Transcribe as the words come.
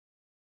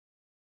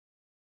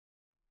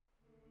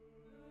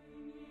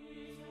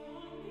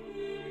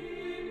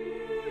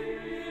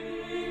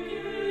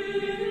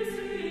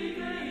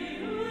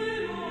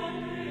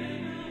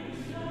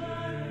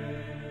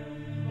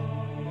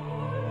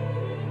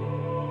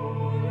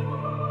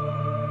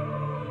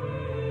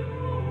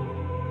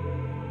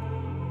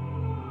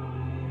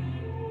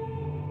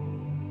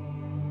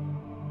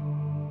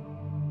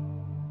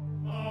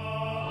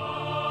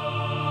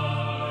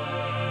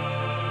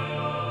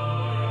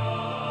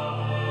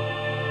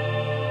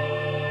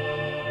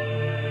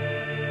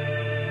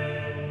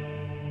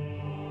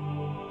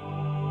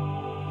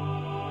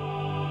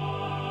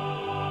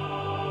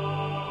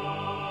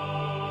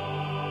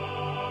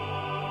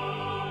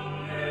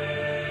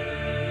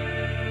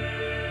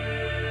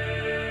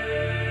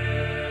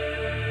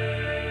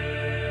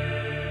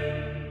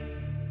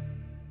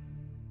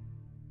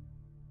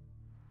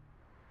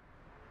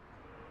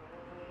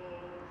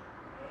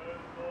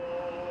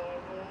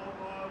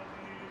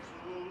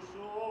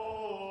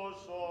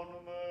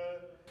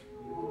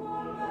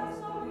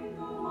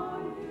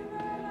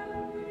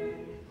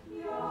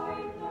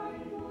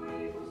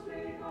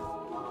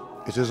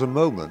It is a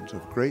moment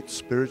of great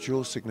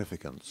spiritual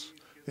significance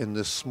in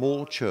this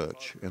small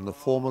church in the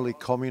formerly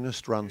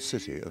communist-run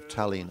city of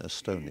Tallinn,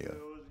 Estonia.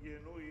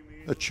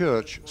 A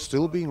church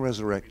still being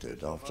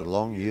resurrected after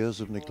long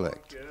years of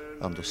neglect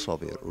under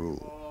Soviet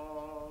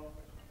rule.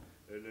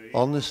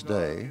 On this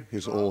day,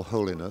 His All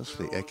Holiness,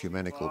 the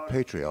Ecumenical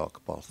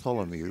Patriarch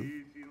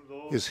Bartholomew,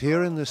 is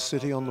here in this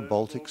city on the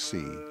Baltic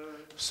Sea,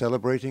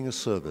 celebrating a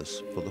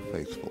service for the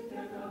faithful.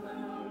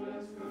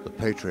 The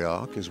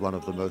Patriarch is one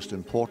of the most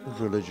important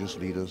religious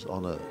leaders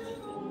on earth,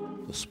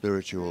 the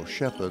spiritual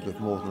shepherd of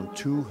more than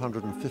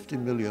 250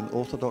 million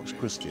Orthodox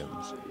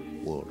Christians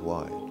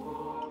worldwide.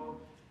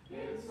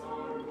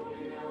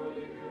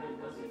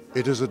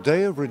 It is a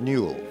day of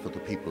renewal for the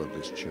people of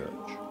this church,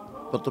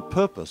 but the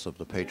purpose of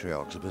the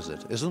Patriarch's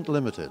visit isn't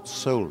limited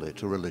solely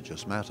to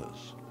religious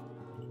matters.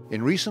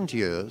 In recent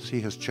years,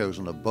 he has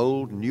chosen a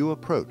bold new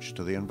approach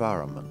to the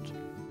environment.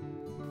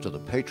 To the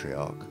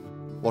Patriarch,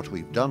 what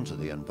we've done to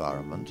the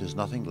environment is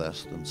nothing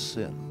less than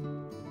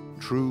sin,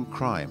 true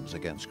crimes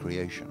against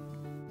creation.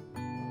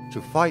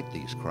 To fight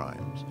these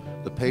crimes,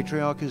 the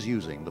Patriarch is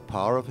using the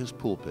power of his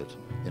pulpit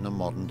in a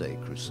modern-day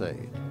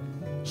crusade.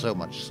 So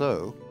much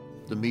so,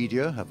 the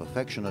media have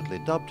affectionately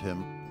dubbed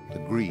him the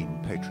Green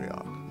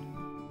Patriarch.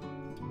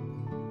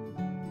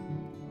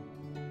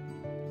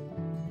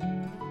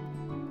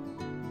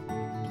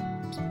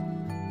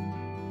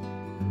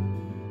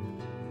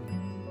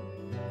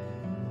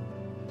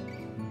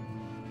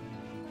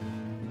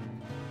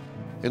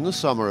 In the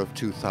summer of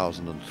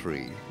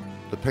 2003,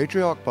 the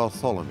Patriarch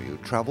Bartholomew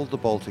traveled the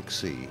Baltic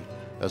Sea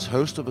as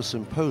host of a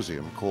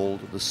symposium called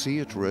The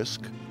Sea at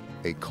Risk,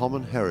 A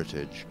Common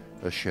Heritage,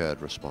 a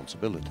Shared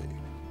Responsibility.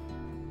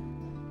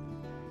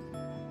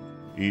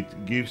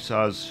 It gives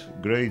us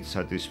great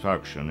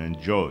satisfaction and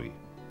joy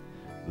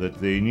that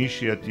the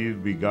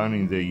initiative began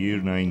in the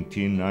year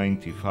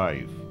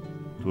 1995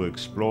 to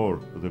explore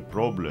the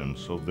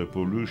problems of the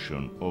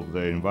pollution of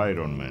the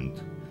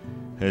environment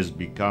has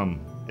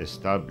become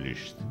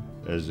established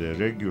as a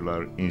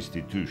regular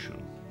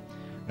institution,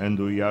 and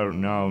we are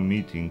now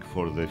meeting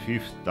for the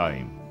 5th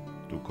time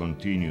to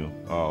continue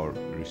our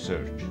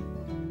research.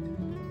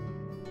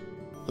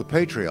 The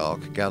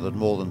Patriarch gathered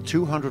more than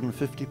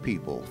 250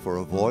 people for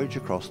a voyage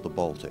across the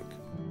Baltic.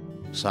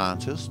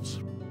 Scientists,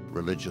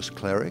 religious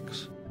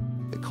clerics,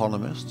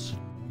 economists,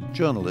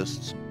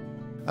 journalists,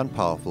 and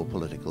powerful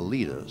political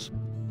leaders.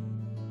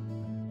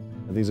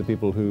 These are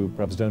people who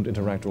perhaps don't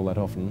interact all that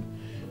often,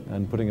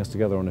 and putting us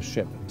together on a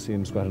ship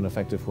seems quite an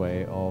effective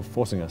way of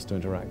forcing us to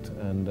interact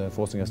and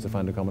forcing us to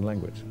find a common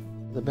language.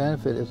 The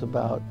benefit is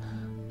about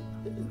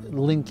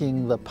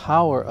linking the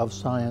power of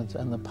science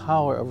and the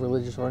power of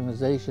religious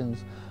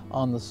organizations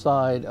on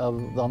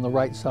the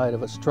right side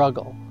of a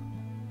struggle.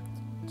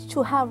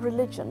 To have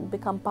religion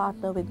become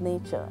partner with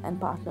nature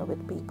and partner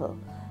with people,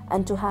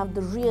 and to have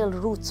the real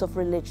roots of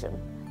religion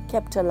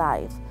kept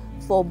alive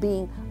for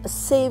being a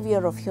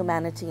savior of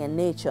humanity and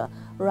nature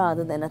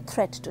rather than a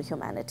threat to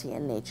humanity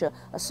and nature,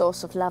 a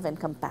source of love and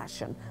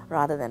compassion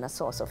rather than a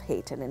source of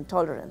hate and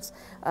intolerance.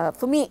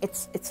 For me,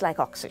 it's like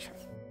oxygen.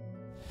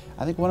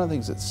 I think one of the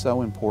things that's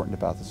so important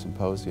about the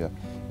symposia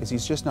is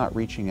he's just not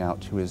reaching out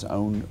to his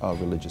own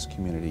religious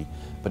community,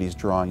 but he's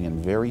drawing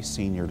in very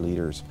senior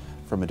leaders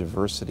from a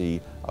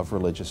diversity of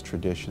religious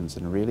traditions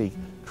and really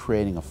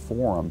creating a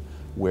forum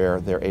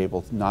where they're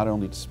able not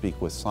only to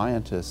speak with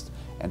scientists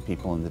and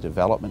people in the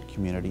development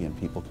community and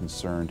people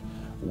concerned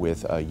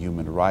with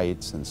human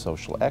rights and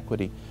social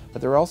equity,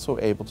 but they're also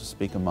able to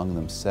speak among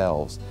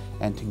themselves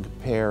and to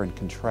compare and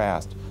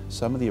contrast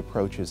some of the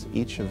approaches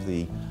each of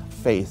the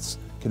faiths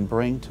can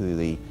bring to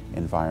the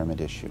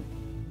environment issue.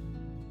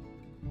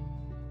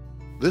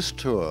 This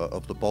tour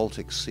of the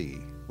Baltic Sea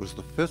was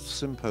the 5th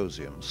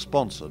symposium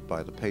sponsored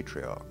by the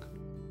Patriarch.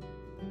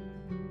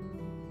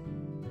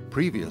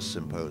 Previous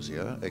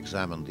symposia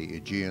examined the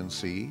Aegean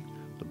Sea,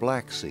 the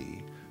Black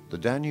Sea, the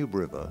Danube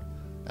River,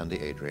 and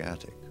the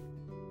Adriatic.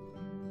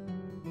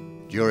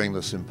 During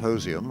the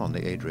symposium on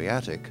the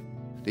Adriatic,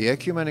 the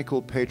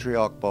Ecumenical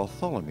Patriarch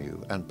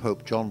Bartholomew and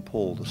Pope John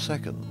Paul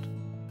II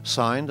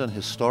signed an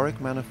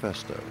historic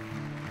manifesto,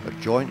 a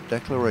joint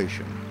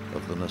declaration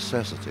of the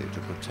necessity to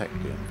protect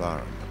the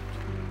environment.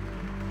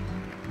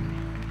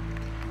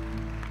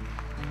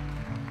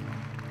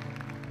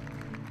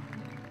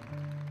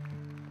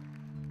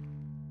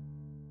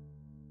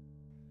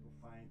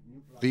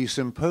 The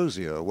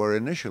symposia were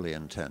initially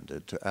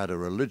intended to add a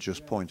religious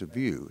point of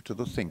view to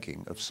the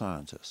thinking of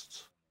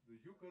scientists.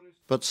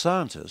 But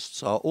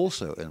scientists are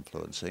also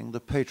influencing the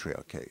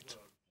Patriarchate.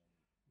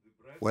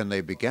 When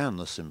they began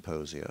the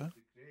symposia,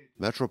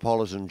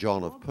 Metropolitan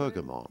John of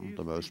Pergamon,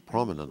 the most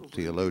prominent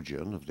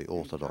theologian of the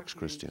Orthodox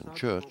Christian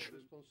Church,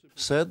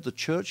 said the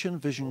Church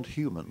envisioned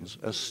humans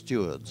as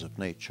stewards of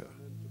nature.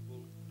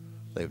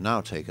 They've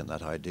now taken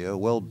that idea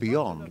well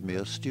beyond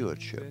mere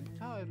stewardship.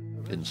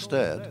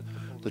 Instead,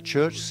 the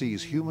Church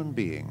sees human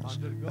beings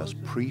as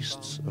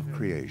priests of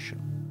creation.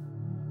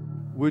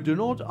 We do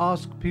not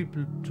ask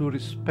people to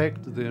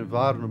respect the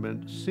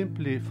environment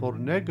simply for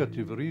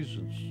negative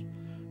reasons,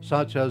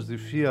 such as the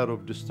fear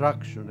of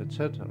destruction,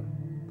 etc.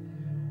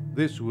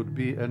 This would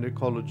be an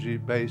ecology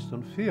based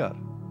on fear.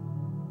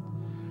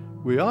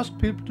 We ask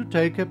people to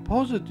take a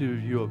positive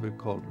view of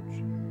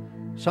ecology,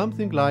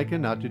 something like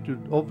an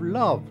attitude of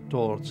love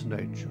towards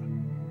nature.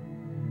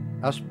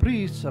 As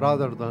priests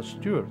rather than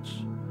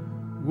stewards,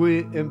 we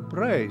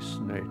embrace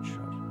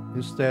nature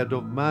instead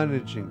of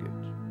managing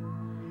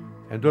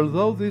it. And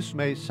although this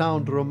may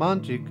sound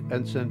romantic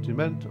and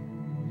sentimental,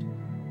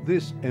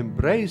 this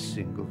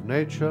embracing of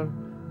nature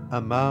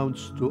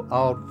amounts to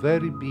our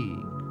very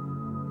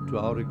being, to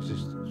our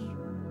existence.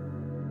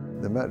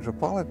 The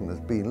Metropolitan has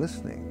been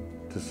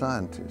listening to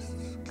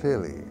scientists,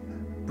 clearly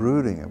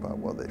brooding about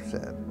what they've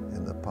said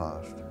in the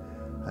past,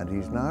 and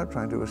he's now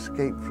trying to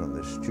escape from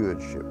this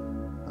stewardship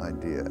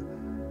idea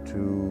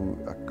to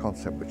a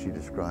concept which he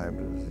described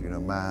as,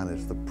 man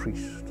is the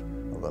priest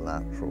of the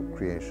natural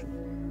creation.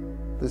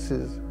 This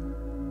is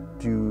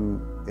due,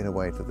 in a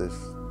way,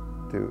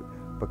 to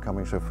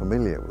becoming so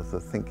familiar with the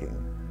thinking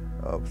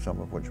of some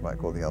of what you might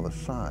call the other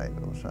side,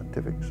 or the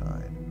scientific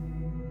side.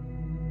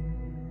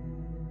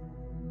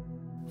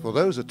 For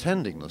those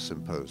attending the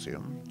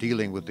symposium,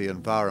 dealing with the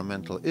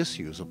environmental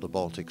issues of the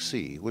Baltic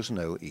Sea was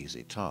no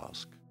easy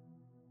task.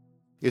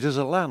 It is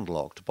a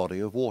landlocked body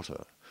of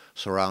water,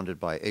 surrounded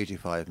by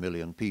 85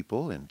 million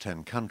people in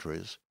 10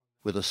 countries,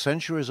 with a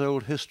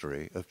centuries-old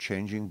history of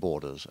changing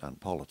borders and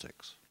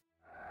politics.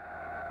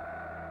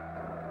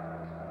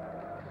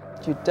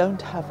 You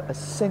don't have a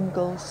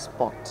single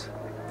spot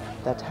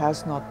that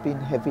has not been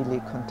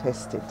heavily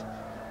contested.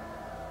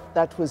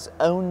 That was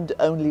owned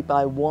only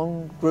by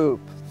one group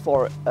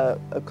for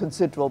a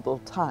considerable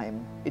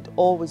time. It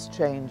always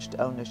changed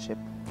ownership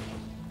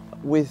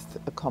with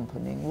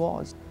accompanying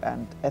wars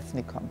and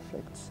ethnic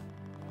conflicts.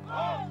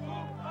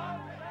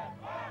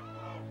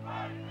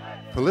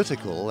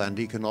 Political and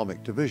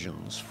economic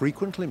divisions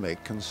frequently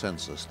make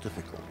consensus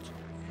difficult.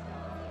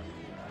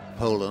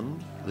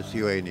 Poland,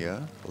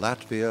 Lithuania,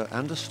 Latvia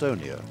and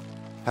Estonia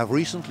have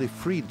recently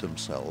freed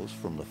themselves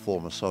from the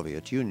former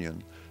Soviet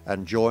Union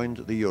and joined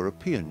the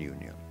European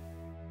Union.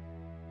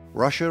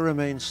 Russia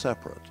remains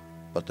separate,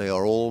 but they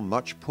are all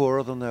much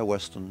poorer than their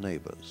Western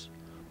neighbors,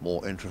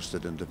 more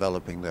interested in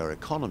developing their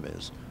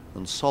economies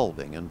than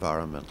solving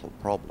environmental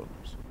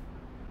problems.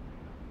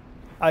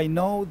 I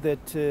know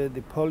that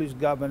the Polish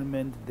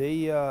government,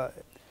 they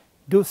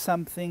do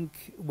something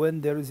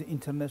when there is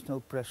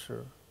international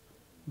pressure.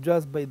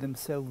 Just by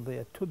themselves, they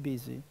are too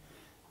busy.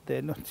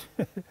 They're not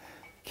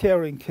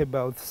caring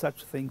about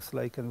such things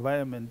like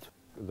environment.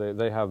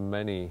 They have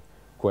many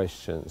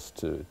questions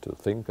to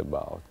think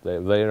about.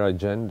 Their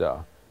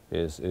agenda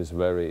is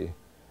very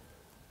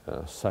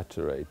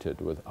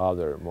saturated with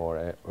other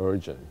more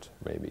urgent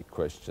maybe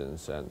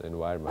questions, and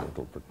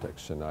environmental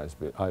protection,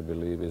 I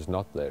believe, is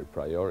not their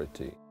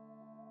priority.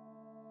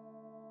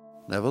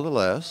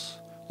 Nevertheless,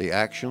 the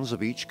actions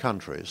of each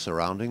country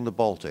surrounding the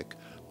Baltic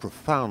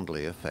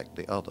profoundly affect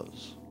the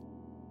others.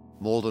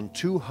 More than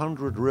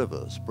 200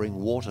 rivers bring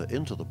water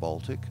into the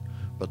Baltic,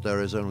 but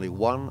there is only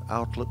one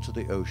outlet to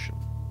the ocean,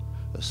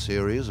 a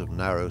series of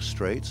narrow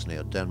straits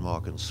near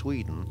Denmark and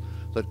Sweden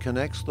that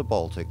connects the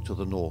Baltic to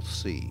the North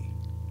Sea.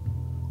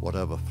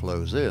 Whatever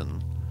flows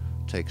in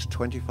takes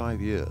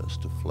 25 years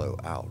to flow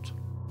out.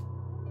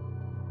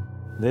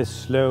 This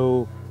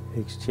slow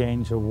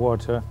exchange of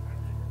water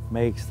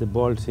makes the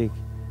Baltic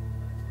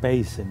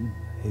basin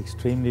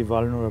extremely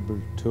vulnerable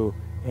to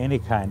any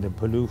kind of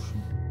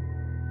pollution.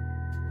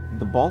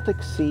 The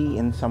Baltic Sea,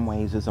 in some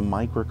ways, is a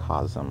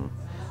microcosm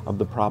of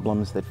the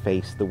problems that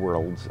face the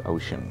world's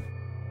ocean.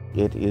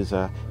 It is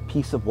a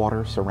piece of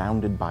water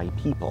surrounded by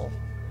people,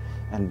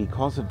 and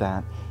because of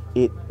that,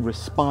 it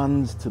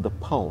responds to the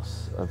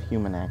pulse of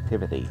human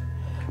activity,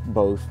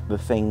 both the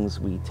things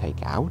we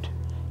take out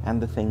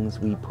and the things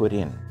we put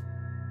in.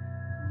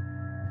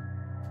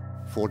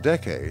 For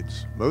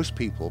decades, most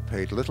people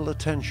paid little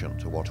attention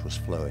to what was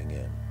flowing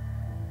in.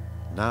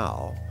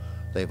 Now,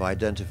 they've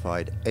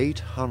identified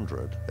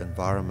 800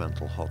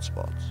 environmental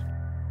hotspots.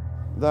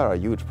 There are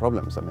huge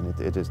problems. I mean,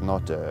 it is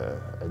not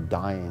a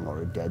dying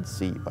or a dead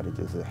sea, but it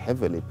is a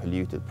heavily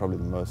polluted, probably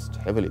the most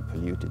heavily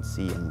polluted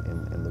sea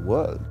in the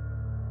world.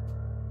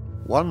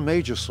 One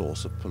major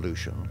source of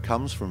pollution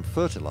comes from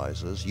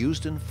fertilizers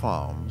used in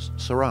farms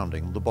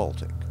surrounding the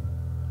Baltic.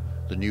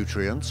 The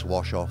nutrients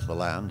wash off the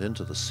land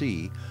into the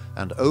sea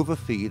and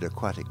overfeed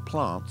aquatic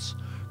plants,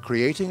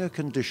 creating a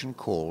condition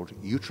called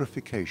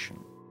utrification.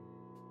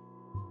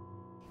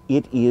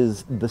 It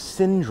is the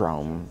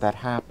syndrome that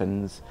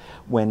happens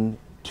when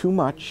too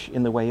much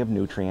in the way of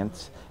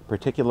nutrients,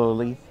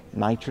 particularly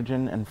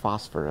nitrogen and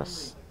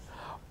phosphorus,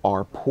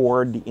 are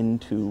poured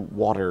into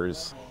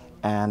waters,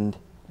 and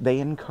they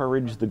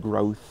encourage the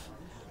growth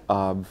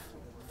of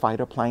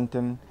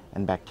phytoplankton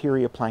and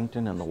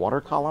bacterioplankton in the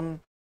water column,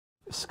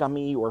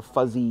 scummy or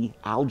fuzzy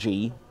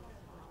algae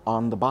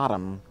on the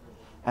bottom,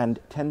 and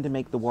tend to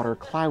make the water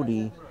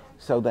cloudy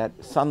so that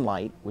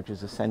sunlight, which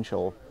is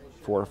essential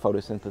for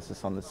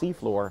photosynthesis on the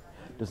seafloor,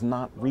 does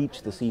not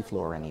reach the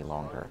seafloor any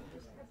longer.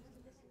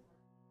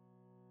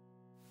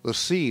 The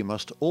sea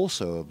must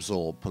also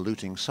absorb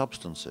polluting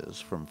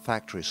substances from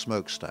factory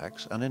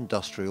smokestacks and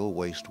industrial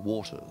waste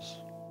waters.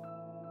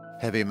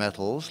 Heavy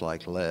metals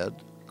like lead,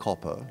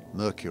 copper,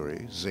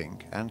 mercury,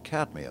 zinc and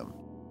cadmium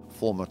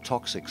form a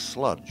toxic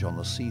sludge on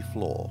the sea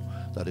floor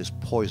that is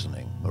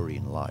poisoning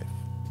marine life.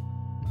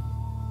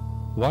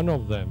 One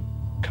of them,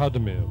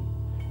 cadmium,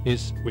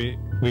 is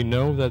we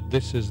know that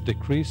this is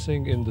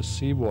decreasing in the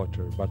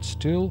seawater, but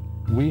still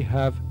we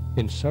have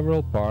in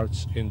several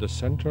parts in the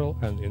central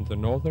and in the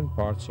northern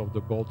parts of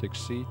the Baltic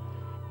Sea,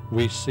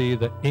 we see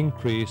the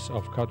increase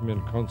of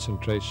cadmium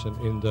concentration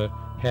in the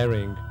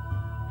herring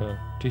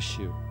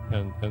tissue,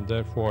 and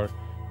therefore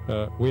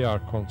we are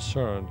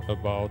concerned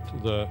about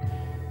the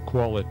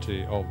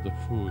quality of the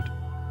food.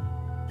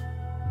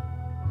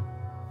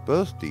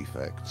 Birth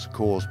defects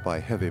caused by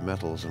heavy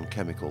metals and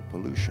chemical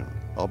pollution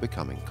are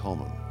becoming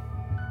common.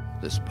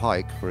 This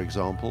pike, for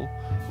example,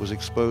 was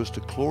exposed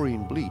to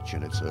chlorine bleach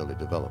in its early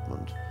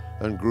development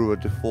and grew a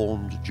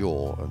deformed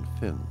jaw and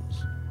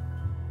fins.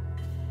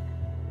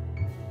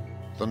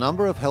 The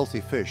number of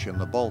healthy fish in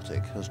the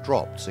Baltic has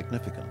dropped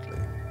significantly.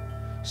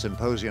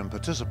 Symposium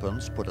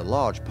participants put a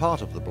large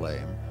part of the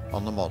blame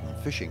on the modern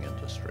fishing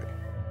industry.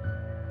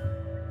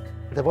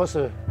 There was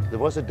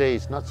a day,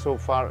 not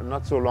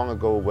so long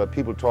ago, where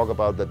people talk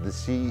about that the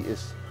sea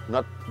is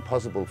not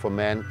possible for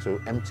man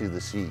to empty the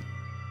sea.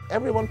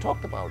 Everyone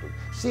talked about it.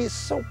 Sea is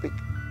so big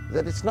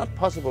that it's not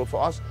possible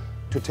for us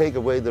to take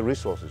away the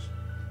resources.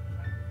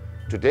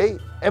 Today,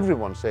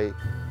 everyone say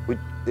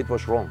it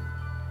was wrong.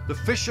 The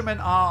fishermen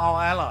are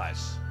our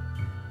allies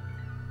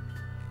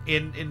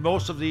in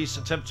most of these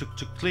attempts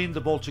to clean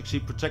the Baltic Sea,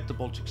 protect the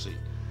Baltic Sea.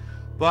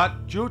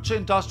 But due to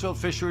industrial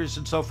fisheries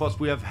and so forth,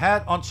 we have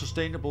had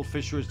unsustainable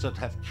fisheries that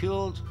have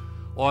killed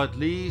or at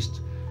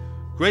least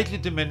greatly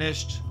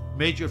diminished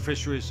major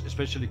fisheries,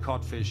 especially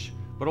codfish,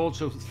 but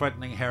also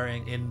threatening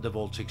herring in the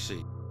Baltic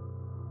Sea.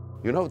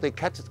 You know, they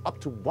catch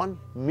up to 1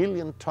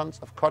 million tons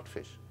of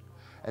codfish,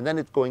 and then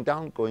it's going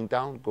down, going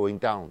down, going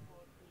down.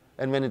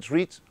 And when it's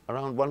reached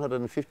around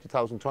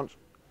 150,000 tons,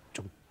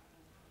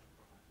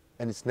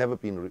 and it's never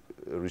been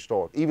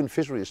restored. Even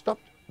fishery is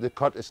stopped, the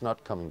cod is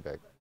not coming back.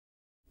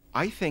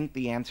 I think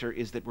the answer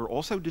is that we're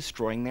also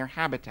destroying their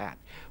habitat.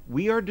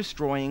 We are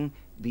destroying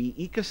the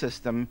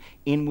ecosystem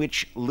in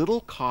which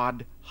little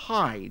cod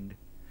hide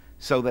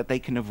so that they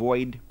can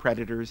avoid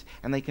predators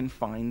and they can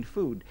find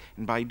food.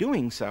 And by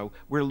doing so,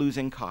 we're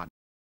losing cod.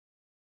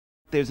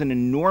 There's an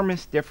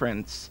enormous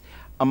difference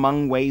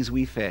among ways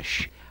we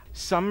fish.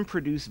 Some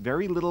produce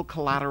very little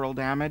collateral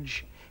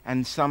damage,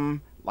 and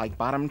some, like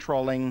bottom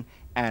trawling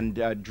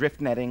and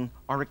drift netting,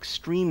 are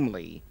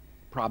extremely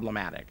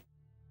problematic.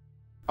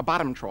 A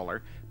bottom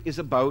trawler is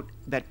a boat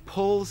that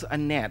pulls a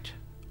net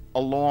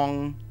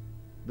along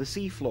the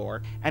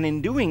seafloor, and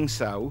in doing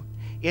so,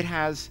 it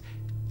has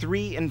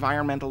 3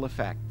 environmental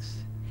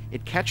effects.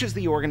 It catches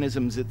the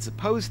organisms it's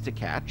supposed to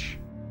catch,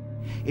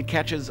 it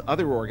catches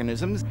other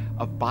organisms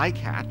of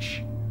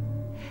bycatch,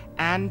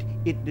 and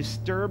it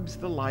disturbs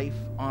the life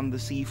on the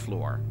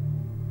seafloor.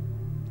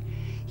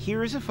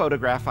 Here's a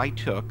photograph I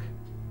took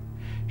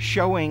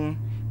showing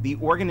the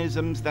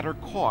organisms that are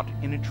caught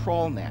in a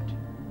trawl net.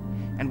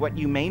 And what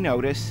you may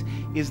notice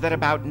is that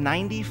about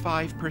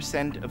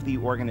 95% of the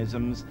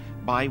organisms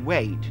by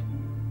weight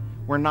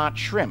were not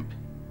shrimp.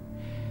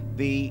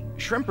 The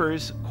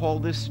shrimpers call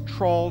this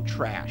trawl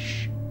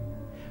trash.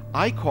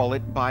 I call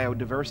it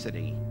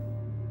biodiversity.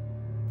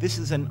 This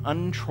is an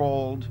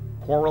untrawled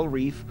coral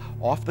reef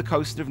off the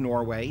coast of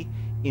Norway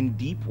in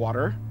deep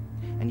water,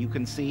 and you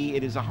can see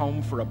it is a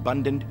home for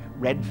abundant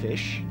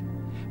redfish.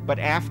 But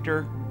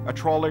after a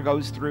trawler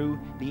goes through,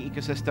 the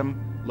ecosystem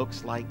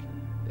looks like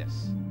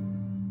this.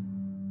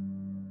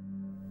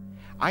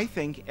 I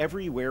think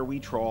everywhere we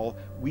trawl,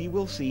 we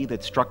will see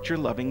that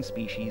structure-loving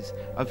species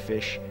of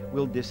fish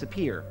will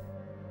disappear.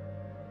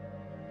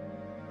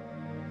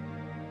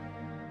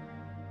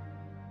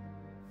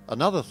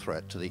 Another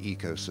threat to the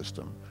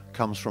ecosystem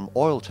comes from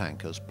oil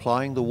tankers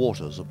plying the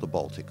waters of the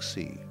Baltic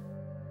Sea.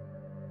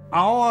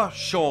 Our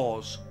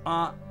shores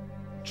are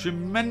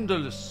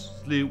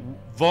tremendously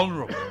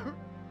vulnerable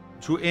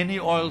to any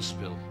oil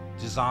spill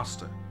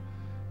disaster.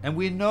 And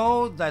we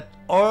know that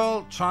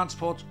oil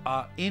transports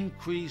are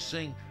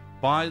increasing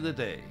by the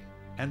day,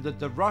 and that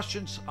the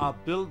Russians are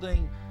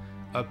building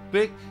a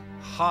big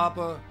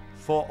harbor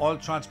for oil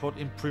transport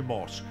in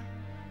Primorsk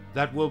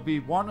that will be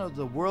one of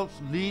the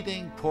world's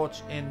leading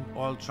ports in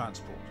oil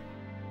transport.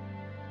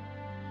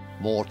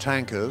 More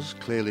tankers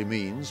clearly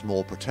means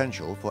more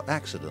potential for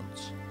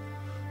accidents.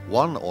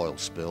 One oil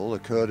spill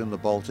occurred in the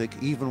Baltic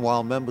even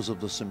while members of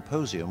the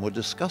symposium were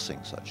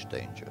discussing such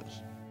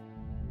dangers.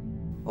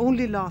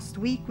 Only last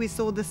week we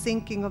saw the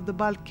sinking of the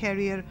bulk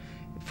carrier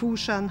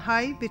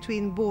Fushan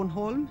between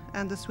Bornholm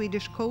and the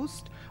Swedish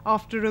coast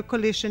after a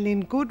collision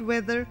in good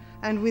weather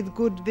and with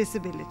good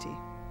visibility.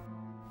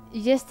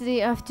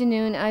 Yesterday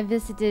afternoon I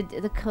visited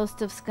the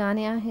coast of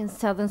Scania in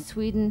southern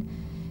Sweden,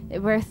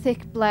 where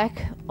thick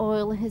black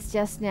oil is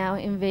just now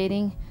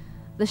invading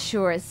the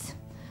shores.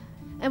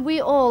 And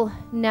we all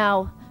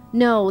now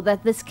know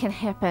that this can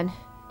happen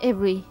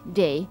every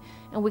day,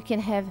 and we can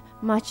have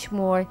much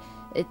more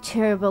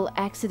terrible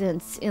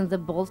accidents in the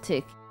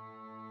Baltic.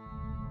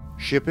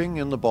 Shipping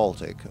in the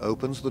Baltic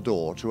opens the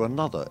door to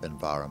another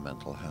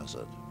environmental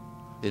hazard: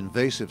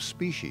 invasive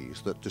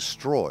species that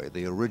destroy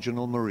the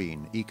original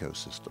marine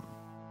ecosystem.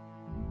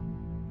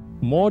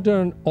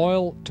 Modern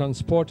oil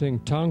transporting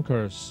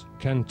tankers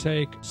can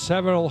take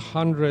several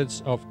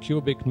hundreds of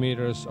cubic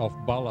meters of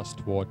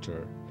ballast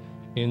water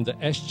in the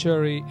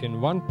estuary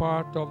in one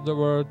part of the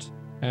world,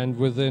 and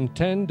within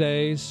 10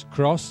 days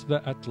cross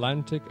the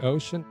Atlantic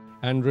Ocean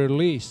and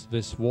release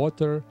this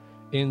water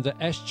in the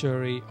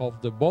estuary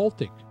of the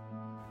Baltic.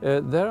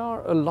 There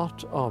are a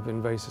lot of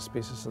invasive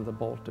species in the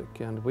Baltic,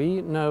 and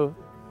we know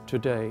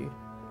today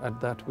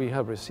that we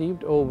have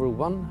received over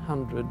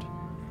 100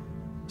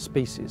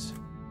 species.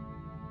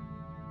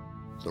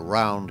 The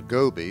round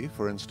goby,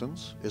 for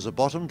instance, is a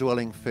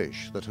bottom-dwelling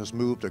fish that has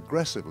moved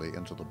aggressively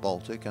into the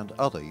Baltic and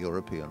other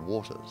European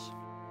waters,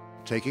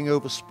 taking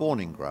over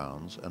spawning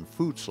grounds and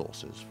food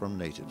sources from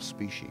native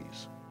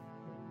species.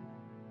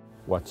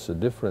 What's the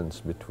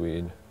difference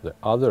between the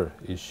other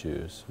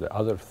issues, the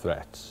other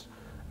threats,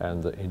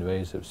 and the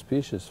invasive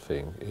species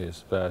thing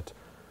is that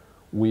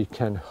we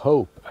can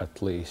hope,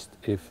 at least,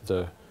 if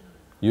the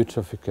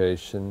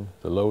utrification,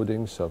 the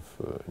loadings of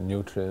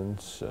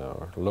nutrients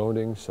or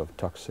loadings of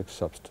toxic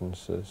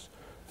substances,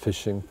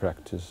 fishing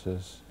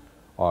practices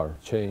are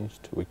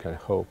changed, we can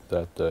hope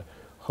that the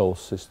whole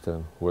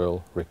system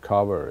will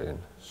recover in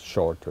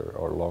shorter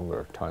or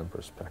longer time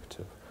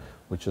perspective,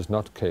 which is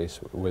not the case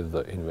with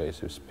the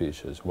invasive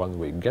species. When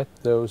we get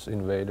those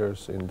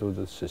invaders into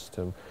the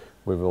system,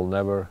 we will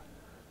never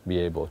be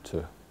able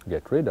to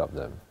get rid of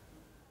them.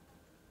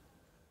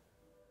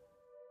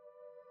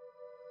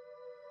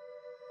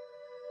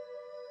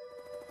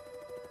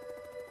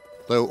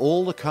 Though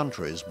all the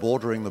countries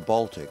bordering the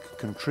Baltic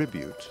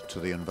contribute to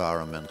the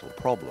environmental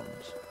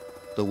problems,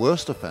 the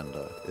worst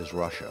offender is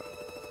Russia.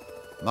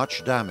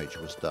 Much damage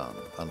was done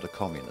under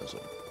communism.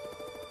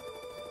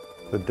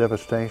 The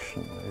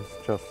devastation is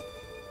just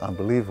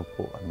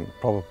unbelievable. I mean,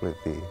 probably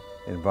the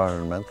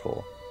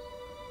environmental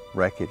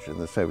wreckage in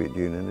the Soviet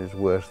Union is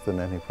worse than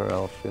anywhere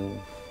else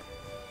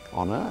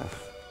on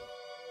Earth.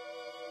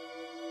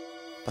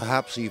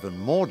 Perhaps even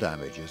more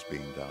damage is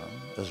being done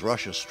as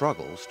Russia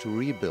struggles to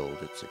rebuild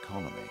its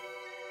economy.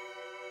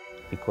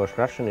 Because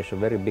Russia is a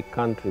very big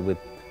country with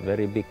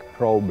very big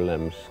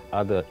problems,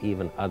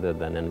 even other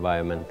than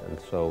environment, and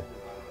so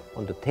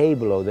on the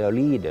table of their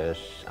leaders,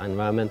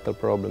 environmental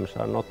problems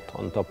are not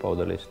on top of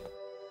the list.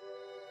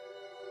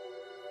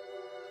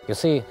 You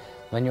see,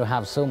 when you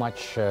have so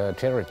much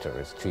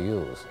territories to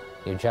use,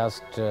 you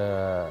just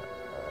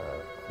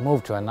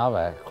move to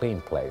another clean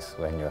place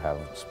when you have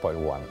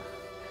spoiled one.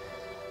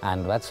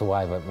 And that's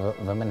why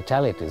the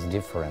mentality is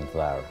different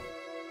there.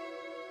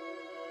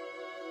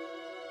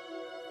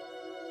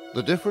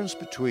 The difference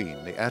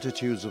between the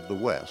attitudes of the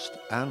West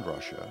and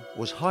Russia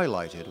was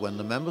highlighted when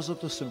the members of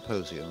the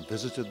symposium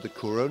visited the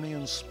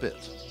Curonian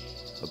Spit,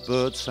 a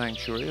bird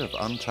sanctuary of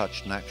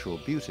untouched natural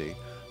beauty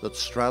that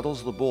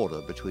straddles the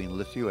border between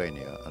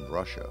Lithuania and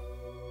Russia.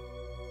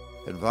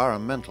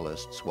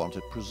 Environmentalists want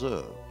it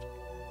preserved,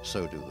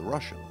 so do the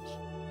Russians.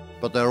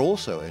 But they're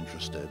also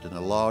interested in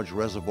a large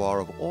reservoir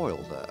of oil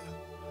there,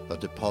 a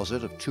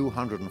deposit of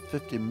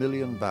 250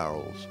 million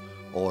barrels,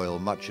 oil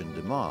much in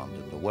demand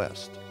in the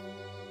West.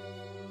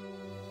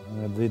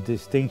 The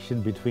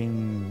distinction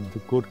between the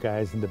good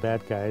guys and the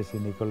bad guys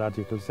in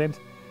ecological sense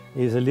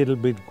is a little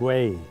bit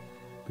gray,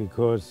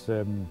 because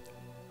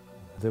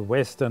the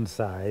western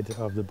side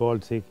of the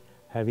Baltic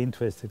have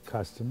interested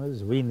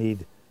customers. We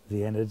need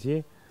the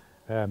energy.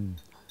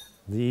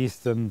 The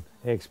eastern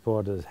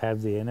exporters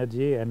have the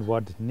energy, and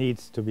what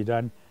needs to be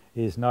done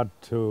is not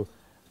to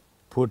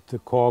put the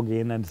cork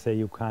in and say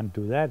you can't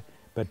do that,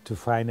 but to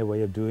find a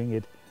way of doing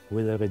it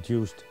with a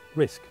reduced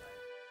risk.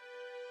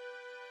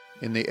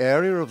 In the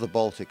area of the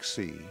Baltic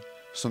Sea,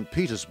 St.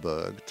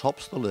 Petersburg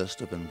tops the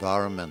list of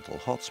environmental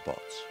hotspots.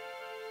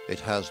 It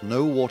has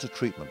no water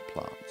treatment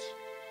plants.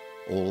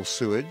 All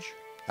sewage,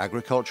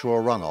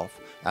 agricultural runoff,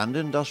 and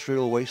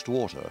industrial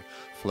wastewater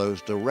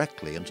flows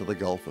directly into the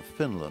Gulf of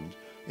Finland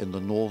in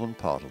the northern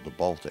part of the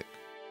Baltic.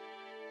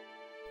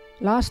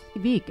 Last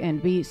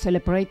weekend we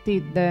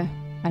celebrated the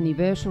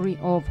anniversary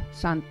of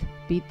St.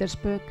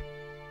 Petersburg.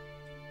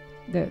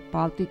 The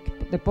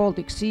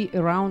Baltic Sea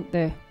around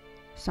the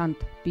St.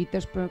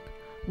 Petersburg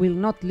will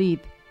not live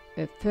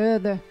a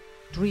further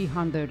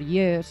 300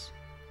 years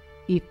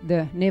if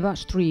the Neva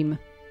stream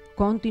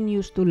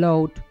continues to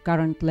load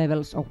current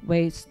levels of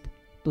waste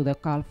to the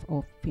Gulf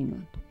of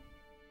Finland.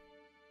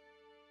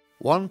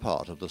 One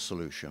part of the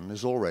solution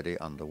is already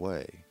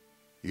underway.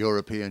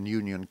 European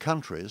Union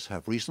countries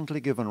have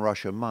recently given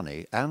Russia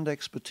money and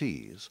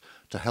expertise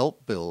to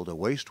help build a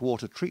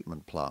wastewater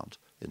treatment plant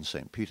in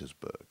St.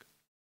 Petersburg.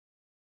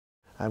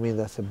 I mean,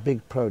 that's a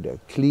big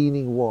project,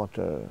 cleaning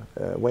water,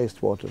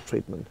 wastewater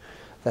treatment,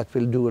 that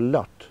will do a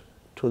lot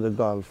to the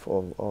Gulf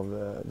of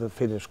the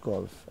Finnish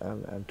Gulf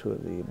and to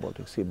the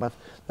Baltic Sea. But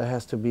there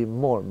has to be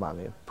more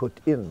money put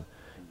in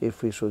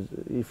if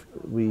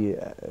we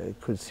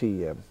could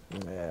see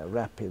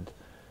rapid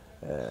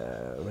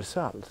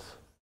results.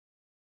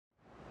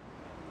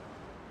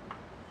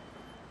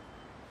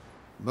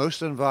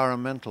 Most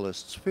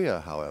environmentalists fear,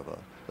 however,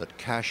 that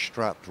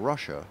cash-strapped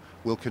Russia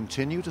will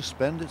continue to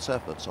spend its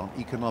efforts on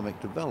economic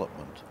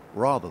development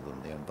rather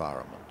than the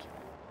environment.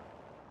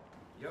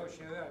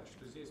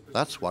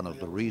 That's one of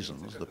the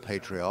reasons the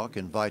Patriarch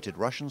invited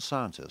Russian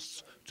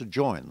scientists to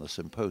join the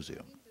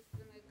symposium.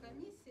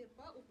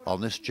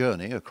 On this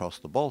journey across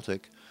the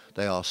Baltic,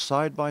 they are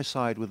side by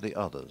side with the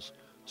others,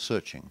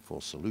 searching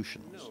for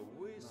solutions.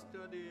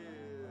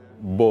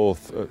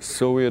 Both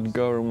Soviet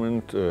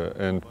government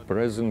and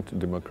present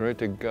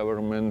democratic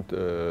government,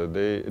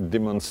 they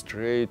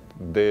demonstrate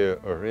their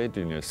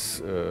readiness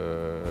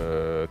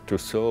to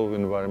solve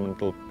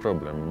environmental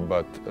problem.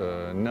 But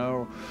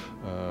now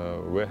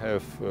we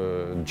have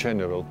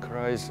general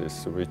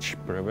crisis which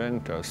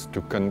prevent us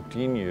to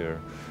continue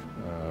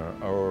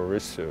our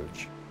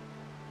research.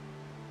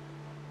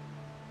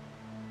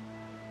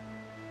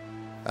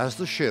 As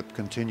the ship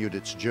continued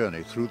its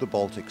journey through the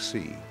Baltic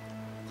Sea,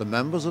 the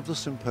members of the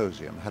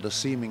symposium had a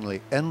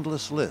seemingly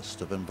endless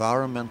list of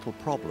environmental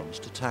problems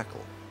to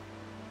tackle: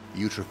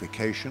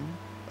 eutrophication,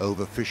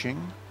 overfishing,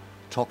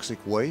 toxic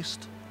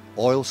waste,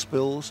 oil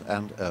spills,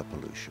 and air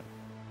pollution.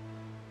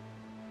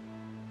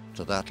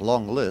 To that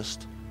long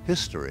list,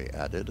 history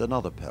added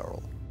another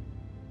peril: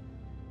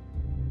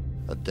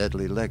 a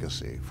deadly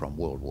legacy from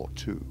World War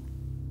II.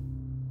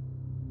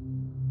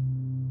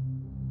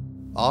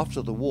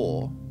 After the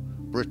war,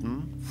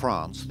 Britain,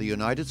 France, the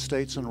United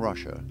States and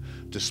Russia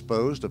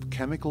disposed of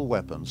chemical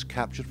weapons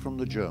captured from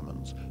the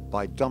Germans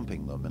by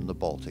dumping them in the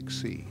Baltic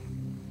Sea.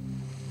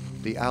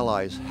 The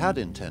Allies had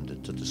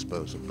intended to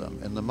dispose of them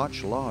in the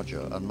much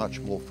larger and much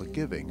more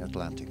forgiving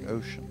Atlantic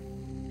Ocean,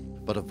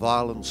 but a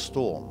violent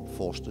storm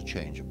forced a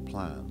change of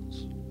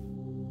plans.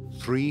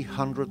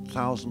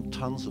 300,000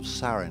 tons of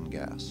sarin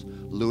gas,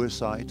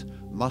 lewisite,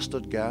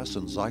 mustard gas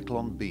and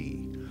Zyklon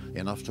B,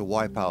 enough to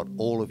wipe out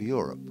all of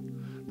Europe,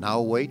 now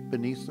wait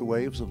beneath the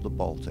waves of the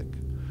Baltic.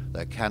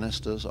 Their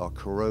canisters are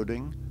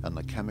corroding, and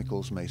the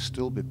chemicals may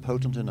still be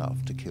potent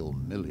enough to kill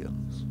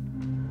millions.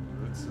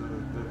 It's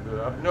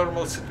the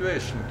abnormal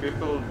situation.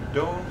 People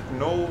don't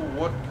know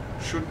what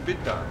should be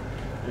done.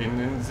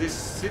 In this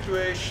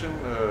situation,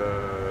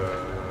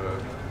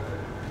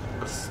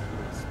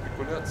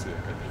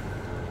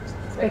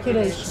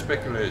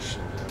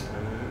 speculation.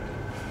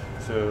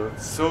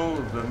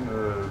 So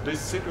this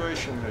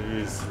situation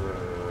is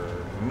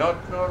not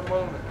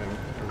normal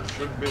and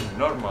should be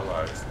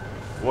normalized.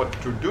 What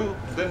to do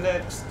the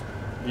next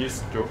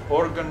is to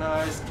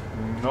organize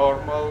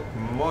normal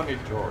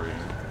monitoring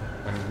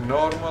and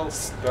normal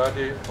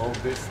study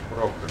of this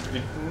problem.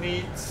 It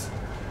needs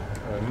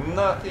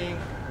nothing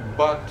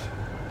but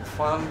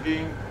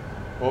funding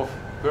of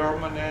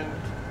permanent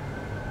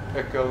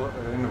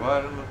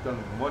environmental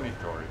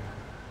monitoring.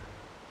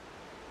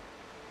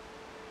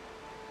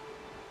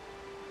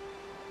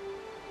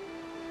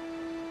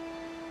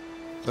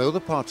 Though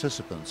the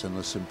participants in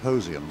the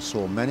symposium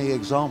saw many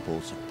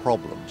examples of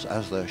problems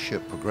as their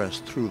ship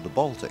progressed through the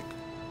Baltic,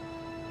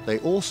 they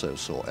also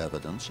saw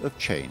evidence of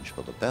change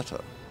for the better.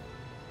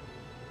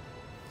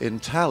 In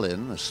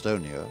Tallinn,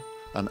 Estonia,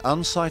 an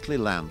unsightly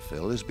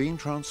landfill is being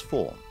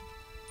transformed.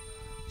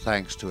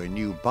 Thanks to a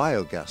new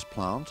biogas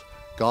plant,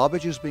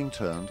 garbage is being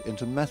turned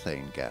into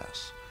methane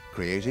gas,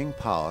 creating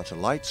power to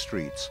light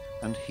streets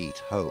and heat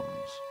homes.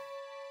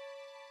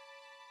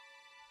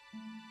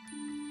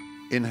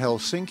 In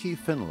Helsinki,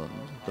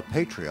 Finland, the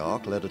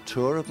Patriarch led a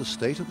tour of the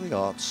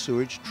state-of-the-art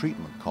sewage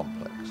treatment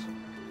complex,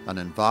 an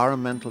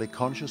environmentally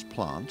conscious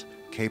plant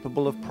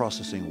capable of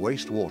processing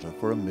wastewater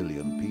for 1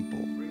 million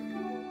people.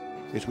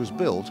 It was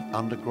built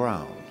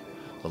underground,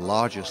 the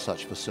largest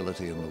such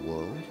facility in the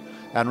world,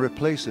 and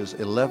replaces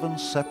 11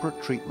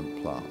 separate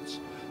treatment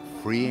plants,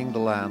 freeing the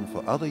land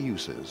for other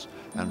uses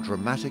and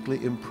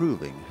dramatically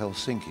improving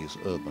Helsinki's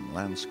urban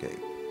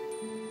landscape.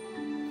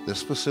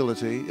 This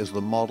facility is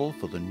the model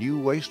for the new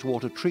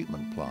wastewater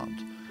treatment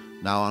plant,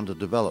 now under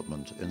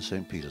development in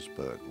St.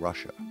 Petersburg,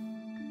 Russia.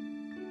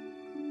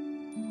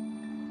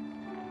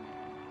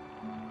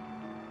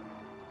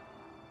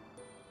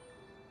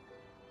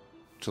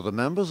 To the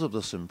members of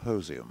the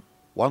symposium,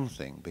 one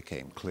thing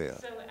became clear.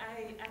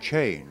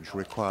 Change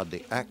required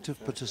the active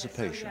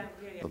participation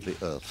of the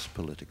Earth's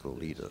political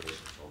leaders.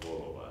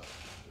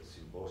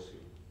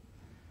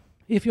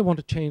 If you want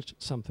to change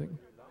something,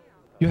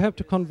 you have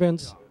to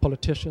convince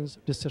politicians,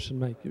 decision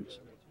makers.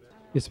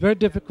 It's very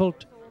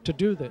difficult to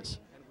do this.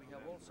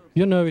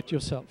 You know it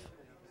yourself.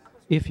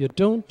 If you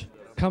don't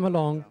come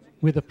along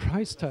with a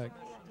price tag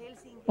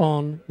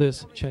on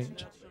this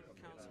change.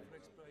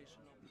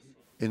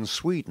 In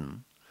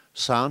Sweden,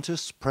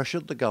 scientists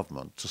pressured the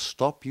government to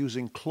stop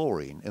using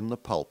chlorine in the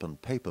pulp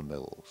and paper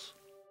mills.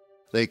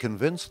 They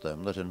convinced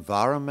them that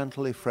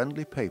environmentally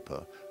friendly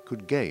paper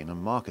could gain a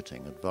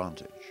marketing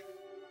advantage.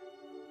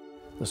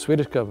 The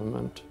Swedish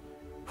government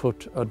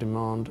put a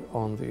demand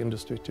on the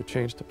industry to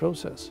change the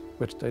process,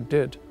 which they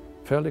did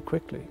fairly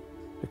quickly,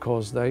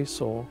 because they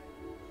saw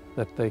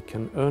that they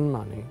can earn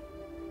money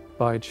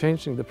by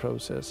changing the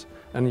process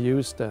and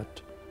use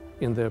that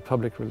in their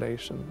public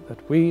relation,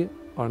 that we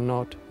are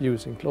not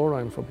using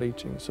chlorine for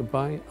bleaching, so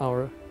buy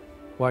our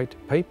white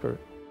paper.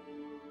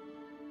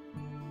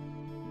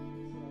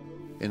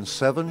 In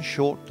 7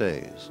 short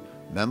days,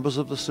 members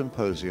of the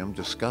symposium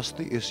discussed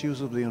the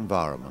issues of the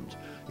environment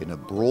in a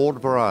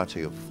broad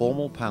variety of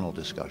formal panel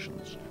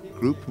discussions,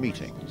 group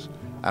meetings,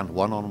 and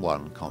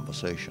one-on-one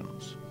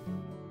conversations.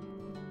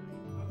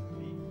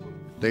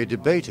 They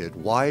debated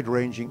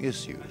wide-ranging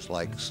issues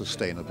like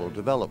sustainable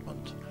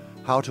development,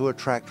 how to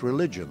attract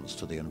religions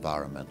to the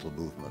environmental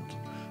movement,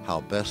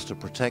 how best to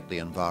protect the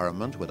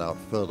environment without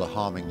further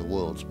harming the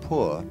world's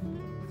poor,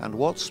 and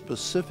what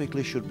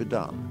specifically should be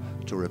done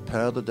to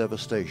repair the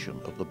devastation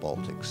of the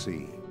Baltic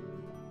Sea.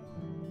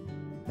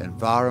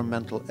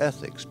 Environmental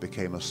ethics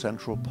became a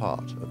central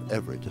part of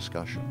every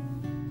discussion.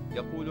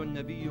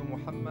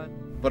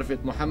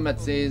 Prophet Muhammad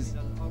says,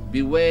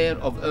 "Beware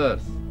of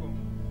earth,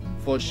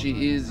 for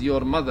she is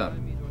your mother.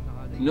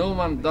 No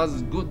one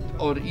does good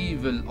or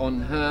evil on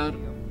her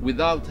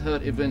without her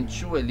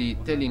eventually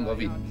telling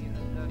of it.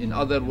 In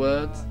other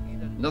words,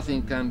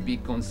 nothing can be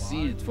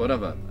concealed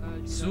forever.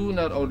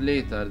 Sooner or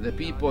later, the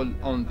people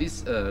on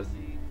this earth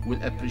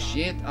will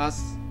appreciate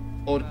us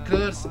or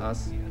curse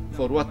us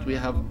for what we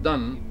have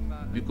done,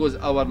 because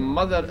our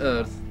Mother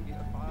Earth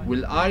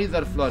will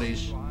either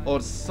flourish or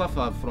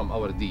suffer from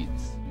our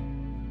deeds."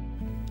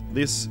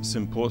 This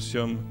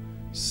symposium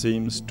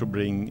seems to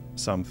bring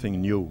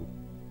something new,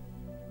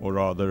 or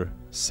rather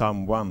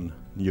someone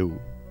new.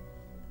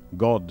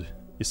 God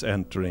is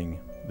entering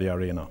the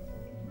arena.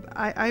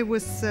 I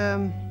was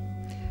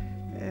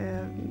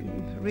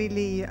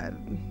really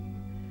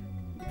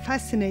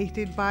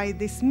fascinated by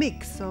this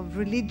mix of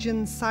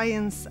religion,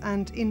 science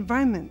and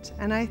environment,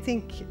 and I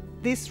think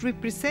this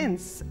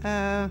represents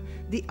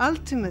the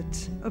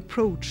ultimate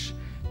approach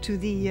to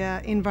the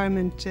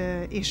environment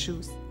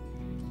issues.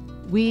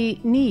 We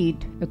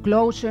need a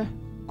closer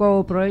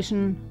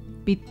cooperation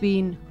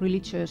between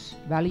religious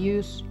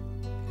values,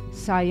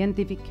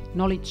 scientific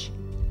knowledge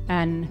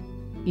and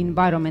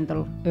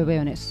environmental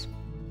awareness.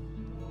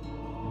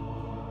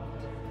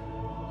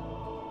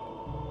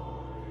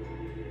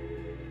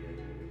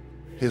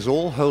 His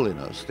All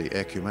Holiness, the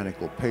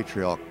Ecumenical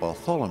Patriarch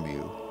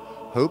Bartholomew,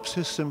 hopes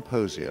his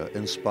symposia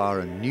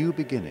inspire a new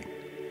beginning,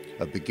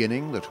 a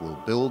beginning that will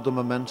build the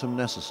momentum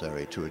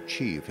necessary to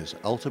achieve his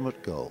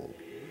ultimate goal,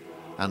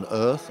 an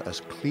earth as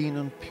clean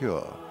and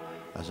pure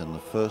as in the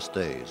first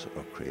days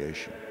of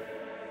creation.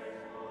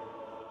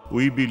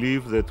 We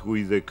believe that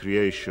with the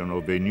creation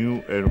of a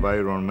new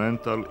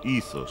environmental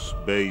ethos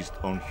based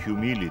on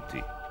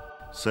humility,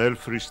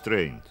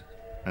 self-restraint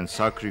and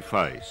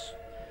sacrifice,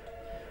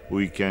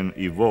 we can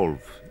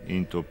evolve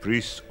into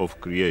priests of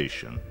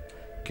creation,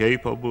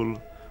 capable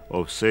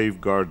of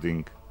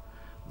safeguarding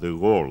the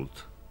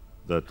world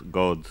that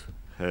God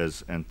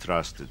has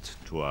entrusted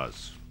to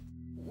us.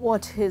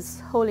 What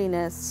His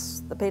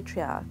Holiness, the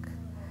Patriarch,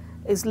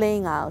 is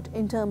laying out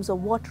in terms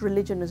of what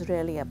religion is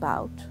really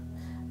about,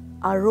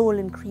 our role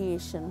in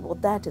creation,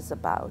 what that is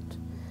about,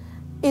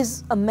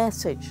 is a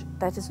message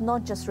that is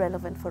not just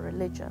relevant for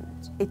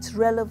religions. It's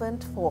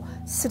relevant for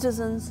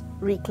citizens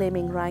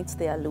reclaiming rights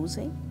they are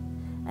losing,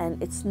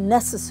 and it's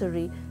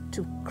necessary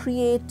to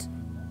create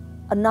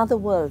another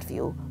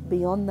worldview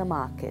beyond the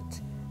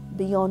market,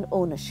 beyond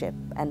ownership,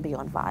 and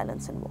beyond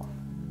violence and war.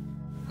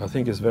 I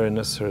think it's very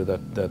necessary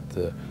that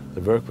the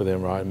work with the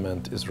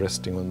environment is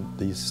resting on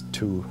these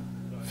 2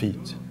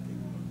 feet,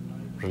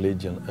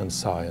 religion and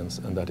science,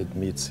 and that it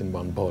meets in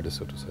one body,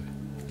 so to say,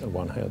 and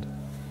one head.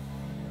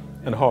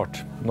 And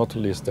heart, not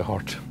least the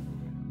heart.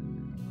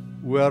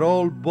 We are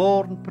all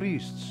born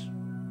priests,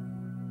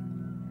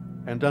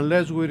 and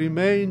unless we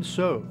remain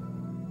so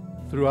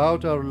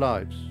throughout our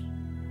lives,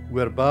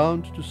 we are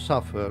bound to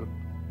suffer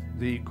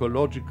the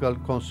ecological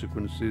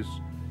consequences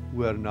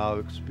we are now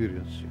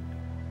experiencing.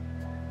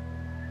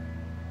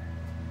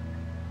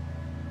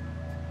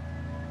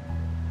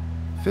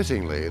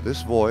 Fittingly,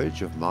 this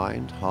voyage of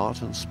mind,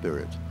 heart and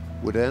spirit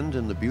would end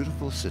in the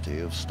beautiful city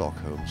of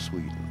Stockholm,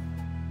 Sweden,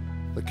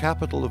 the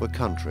capital of a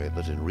country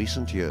that in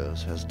recent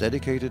years has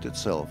dedicated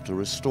itself to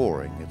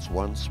restoring its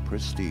once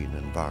pristine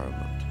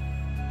environment.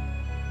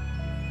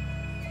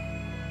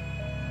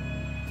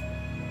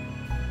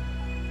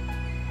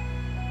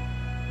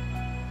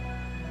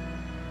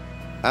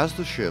 As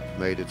the ship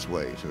made its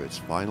way to its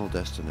final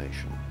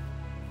destination,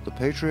 the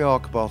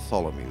Patriarch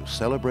Bartholomew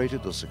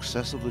celebrated the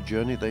success of the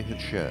journey they had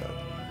shared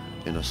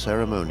in a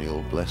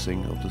ceremonial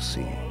blessing of the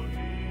sea.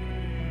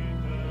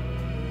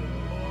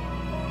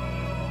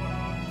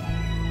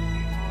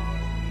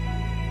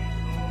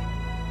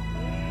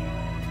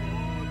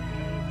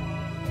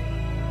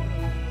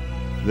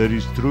 There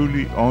is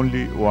truly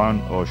only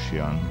one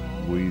ocean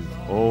with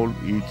all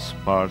its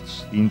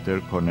parts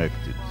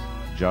interconnected,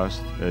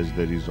 just as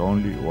there is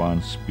only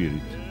one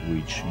spirit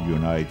which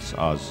unites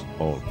us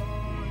all.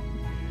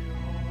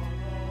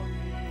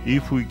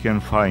 If we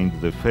can find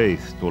the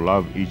faith to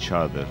love each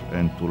other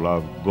and to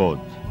love God,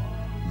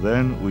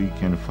 Then we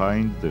can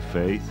find the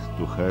faith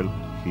to help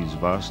his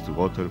vast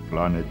water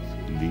planet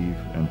live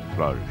and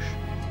flourish.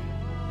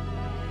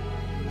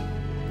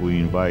 We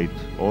invite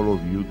all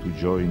of you to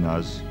join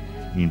us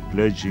in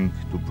pledging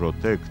to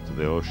protect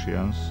the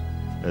oceans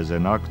as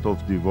an act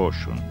of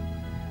devotion,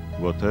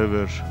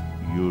 whatever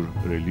your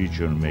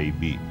religion may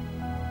be.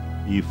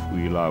 If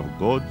we love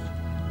God,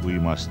 we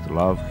must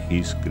love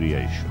His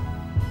creation.